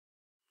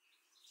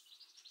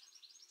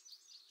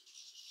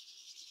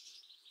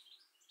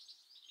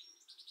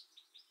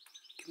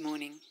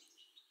Morning.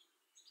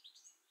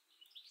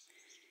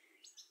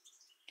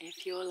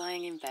 If you're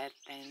lying in bed,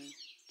 then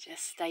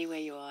just stay where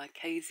you are,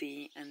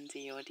 cozy under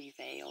your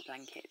duvet or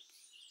blanket,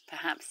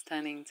 perhaps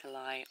turning to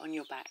lie on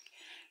your back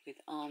with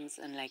arms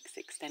and legs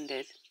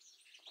extended,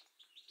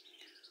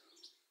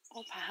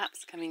 or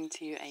perhaps coming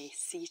to a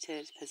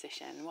seated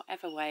position,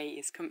 whatever way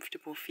is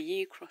comfortable for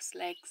you, cross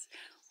legs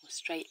or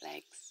straight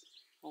legs,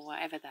 or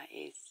whatever that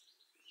is.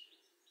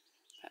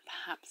 But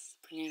perhaps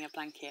bringing a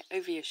blanket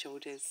over your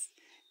shoulders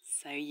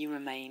so you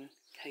remain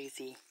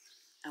cozy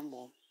and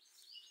warm.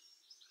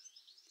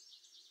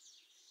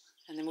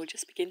 And then we'll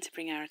just begin to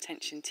bring our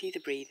attention to the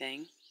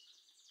breathing,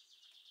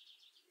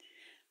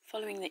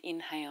 following the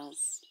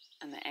inhales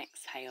and the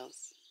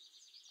exhales.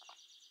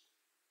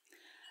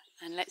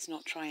 And let's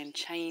not try and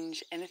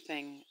change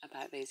anything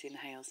about those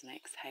inhales and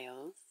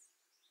exhales.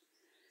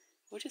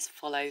 We'll just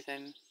follow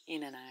them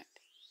in and out.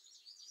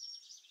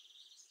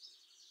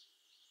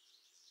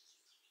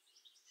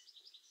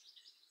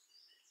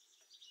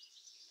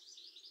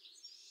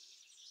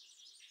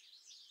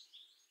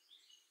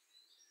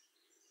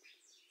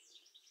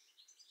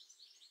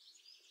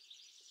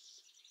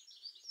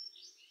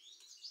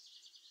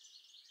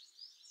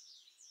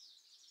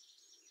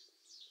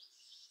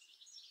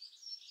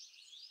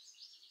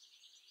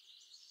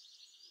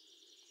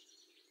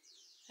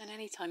 And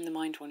anytime the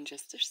mind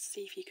wanders, just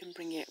see if you can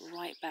bring it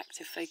right back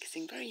to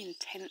focusing very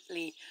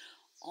intently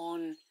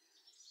on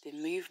the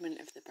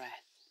movement of the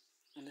breath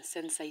and the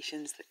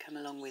sensations that come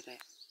along with it.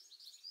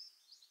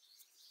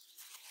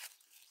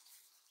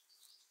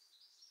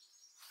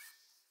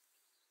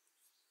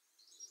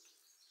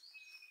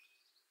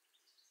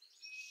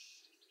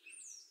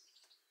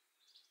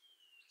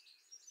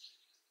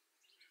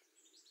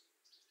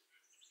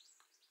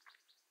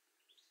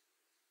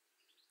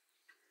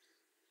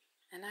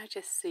 And now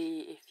just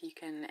see if you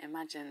can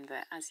imagine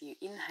that as you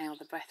inhale,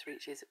 the breath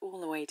reaches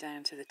all the way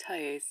down to the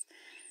toes.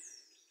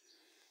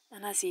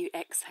 And as you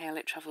exhale,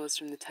 it travels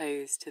from the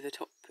toes to the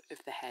top of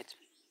the head.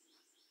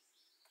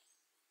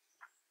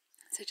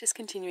 So just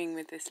continuing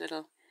with this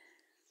little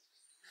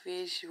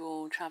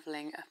visual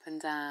travelling up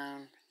and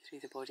down through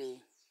the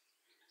body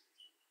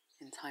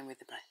in time with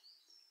the breath.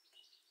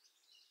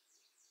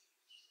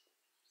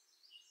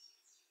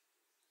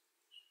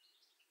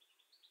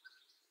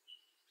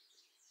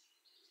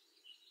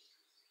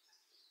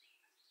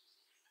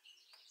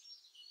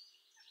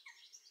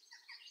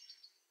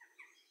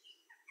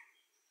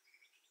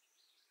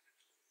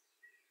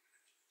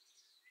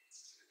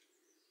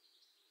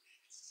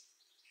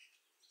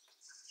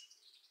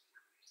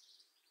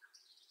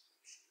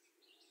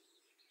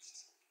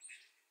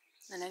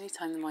 And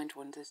anytime the mind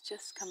wanders,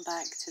 just come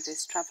back to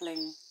this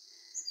travelling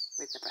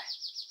with the breath.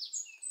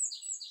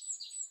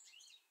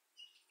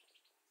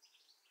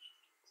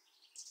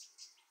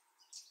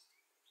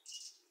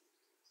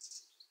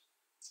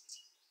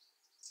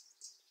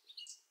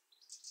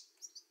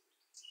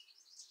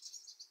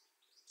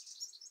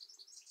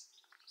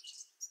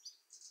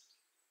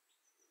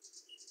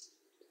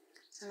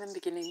 And then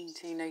beginning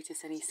to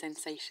notice any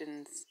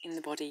sensations in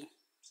the body.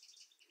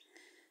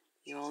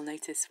 You'll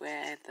notice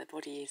where the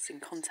body is in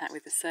contact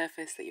with the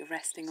surface that you're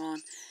resting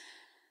on,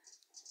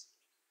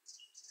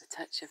 the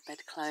touch of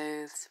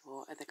bedclothes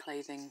or other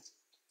clothing,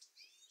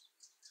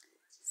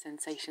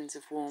 sensations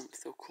of warmth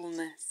or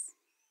coolness,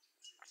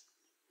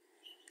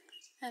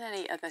 and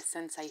any other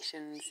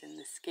sensations in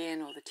the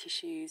skin or the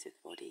tissues of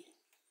the body,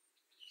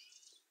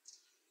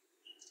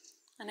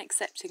 and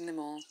accepting them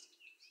all.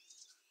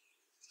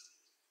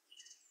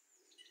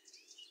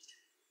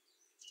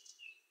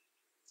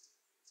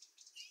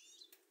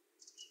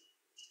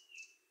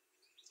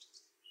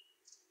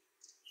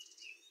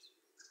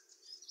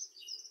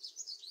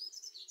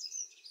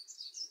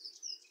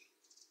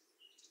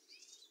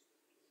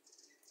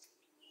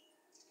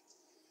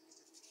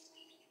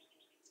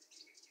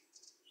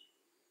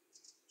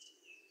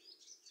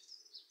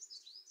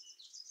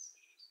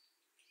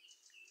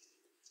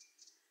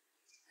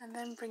 And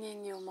then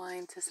bringing your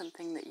mind to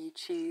something that you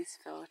choose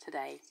for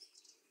today.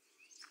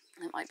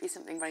 It might be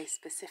something very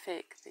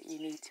specific that you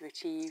need to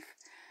achieve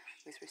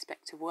with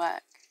respect to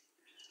work,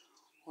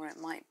 or it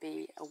might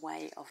be a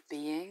way of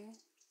being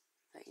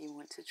that you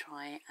want to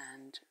try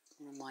and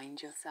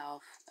remind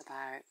yourself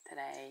about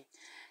today.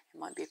 It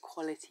might be a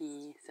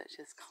quality such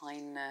as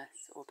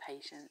kindness or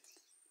patience.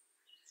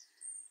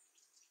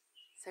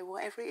 So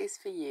whatever it is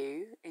for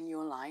you in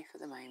your life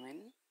at the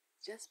moment,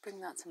 just bring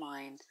that to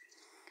mind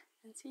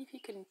and see if you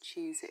can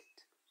choose it.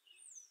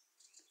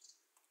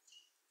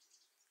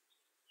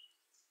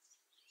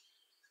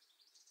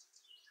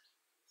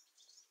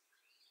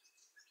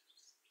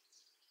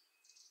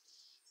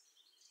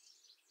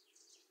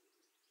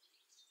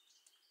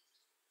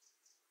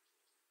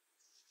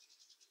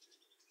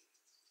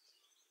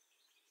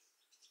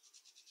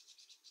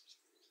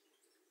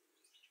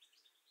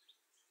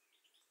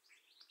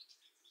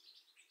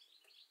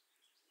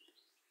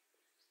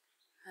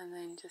 And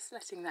then just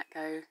letting that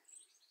go,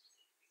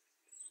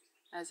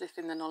 as if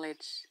in the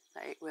knowledge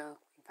that it will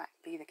in fact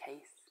be the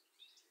case,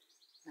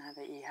 now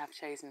that you have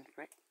chosen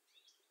for it.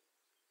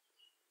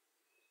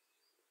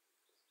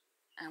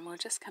 And we'll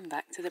just come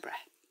back to the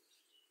breath.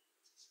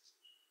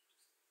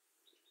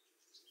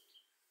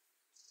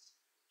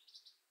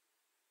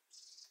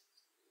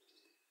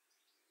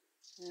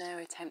 No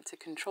attempt to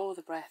control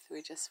the breath,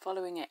 we're just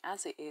following it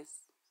as it is,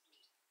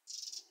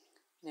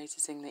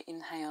 noticing the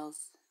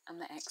inhales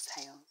and the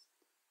exhales.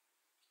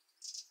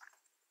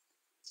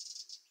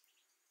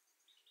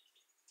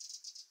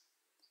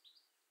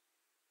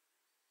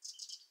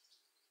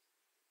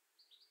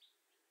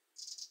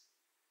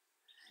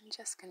 And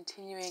just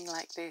continuing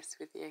like this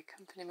with the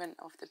accompaniment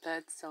of the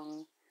bird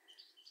song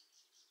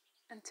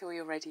until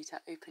you're ready to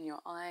open your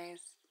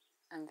eyes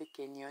and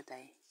begin your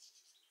day.